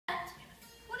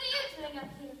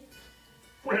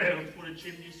Well, for a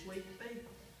chimney sweep be.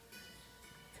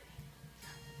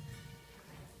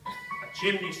 A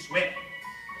chimney swept,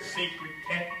 a secret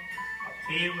kept, up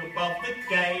here above the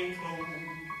gable.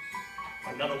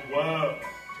 Another word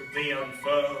to be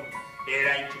unfurled,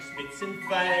 it ain't just myths and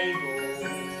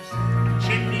fables.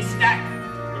 Chimney stack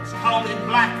looks cold and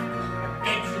black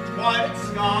against the twilight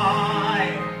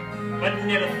sky. But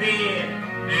never fear,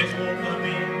 there's water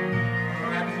within,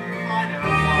 perhaps you'll find out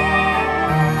why.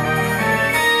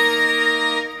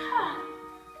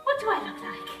 What do I look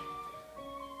like?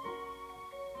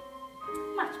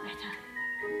 Much better.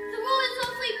 The room is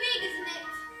awfully big, isn't it?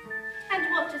 And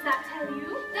what does that tell you?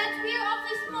 That we're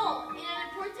awfully small and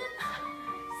unimportant.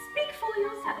 Speak for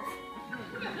yourself.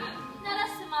 Not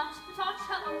us so much, but our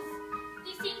troubles.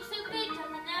 They seem so big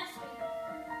down the nursery.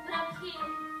 But up here...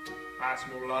 That's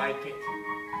more like it.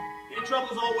 Your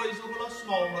troubles always look a lot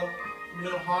smaller, a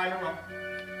little higher up.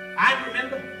 And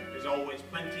remember, there's always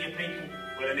plenty of people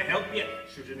willing to help you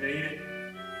should you need it.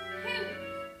 Who?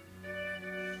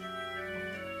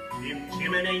 Chim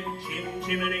chimney, chim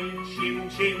chimney, chim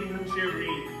chim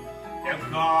cheree. They're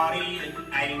guardian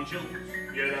angels,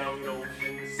 you don't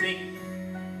often see.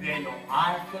 They're not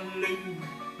highfalutin,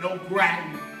 no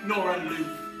grand, nor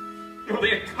aloof.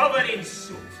 They're covered in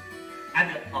soot, and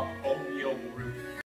they're up on your roof.